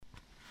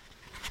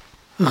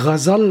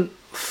غزل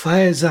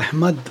فیض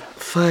احمد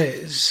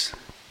فیض۔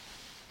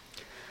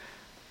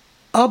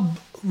 اب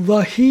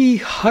وہی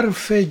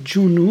حرف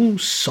جنوں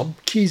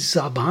سب کی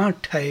زباں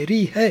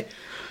ٹھہری ہے،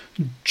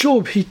 جو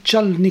بھی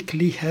چل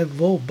نکلی ہے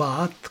وہ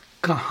بات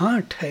کہاں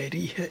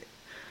ٹھہری ہے۔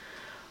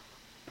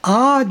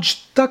 آج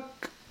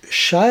تک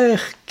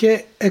شیخ کے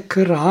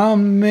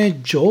اکرام میں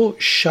جو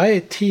شے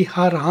تھی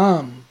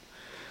حرام،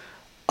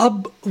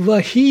 اب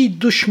وہی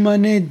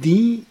دشمن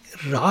دین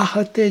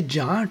راحت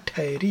جاں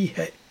ٹھہری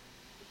ہے۔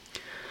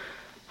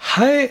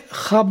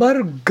 خبر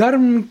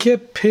گرم کے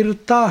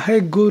پھرتا ہے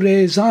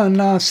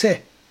گریزاں سے،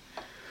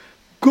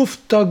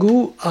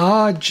 گفتگو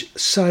آج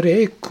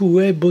سرے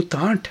کوئے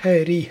بتاں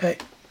ٹھہری ہے۔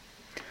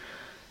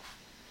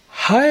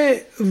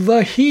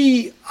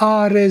 وہی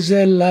عارض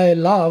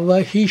لیلا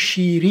وہی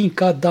شیریں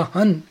کا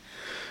دہن،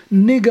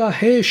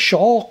 نگاہ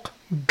شوق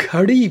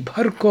گھڑی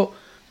بھر کو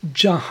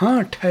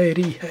جہاں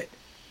ٹھہری ہے۔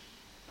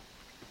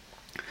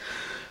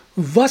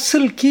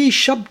 وصل کی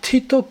شب تھی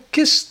تو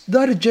کس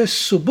درج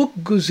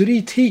سبک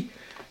گزری تھی،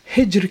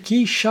 ہجر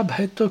کی شب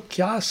ہے تو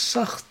کیا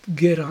سخت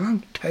گراں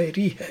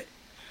ٹھہری ہے۔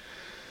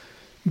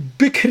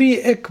 بکھری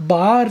ایک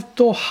بار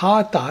تو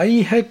ہاتھ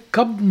آئی ہے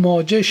کب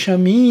موج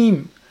شمیم،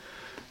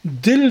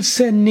 دل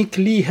سے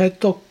نکلی ہے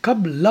تو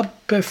کب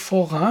لب پہ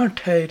فغاں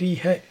ٹھہری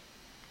ہے۔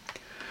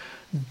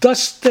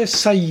 دست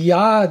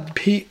صیاد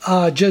بھی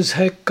عاجز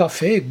ہے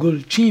کف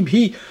گلچیں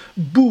بھی،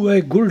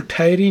 بوئے گل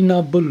ٹھہری نہ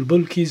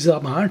بلبل کی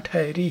زباں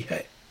ٹھہری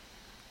ہے۔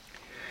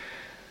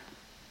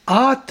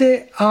 آتے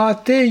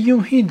آتے یوں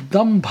ہی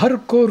دم بھر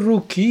کو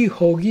رکی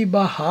ہوگی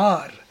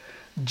بہار،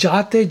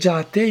 جاتے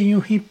جاتے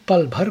یوں ہی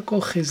پل بھر کو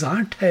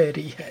خزاں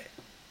ٹھہری ہے۔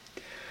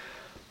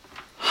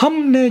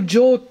 ہم نے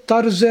جو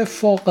طرز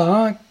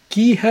فغاں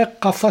کی ہے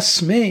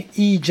قفس میں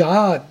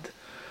ایجاد،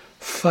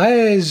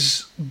 فیض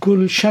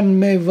گلشن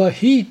میں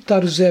وہی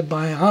طرز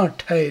بیاں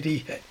ٹھہری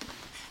ہے۔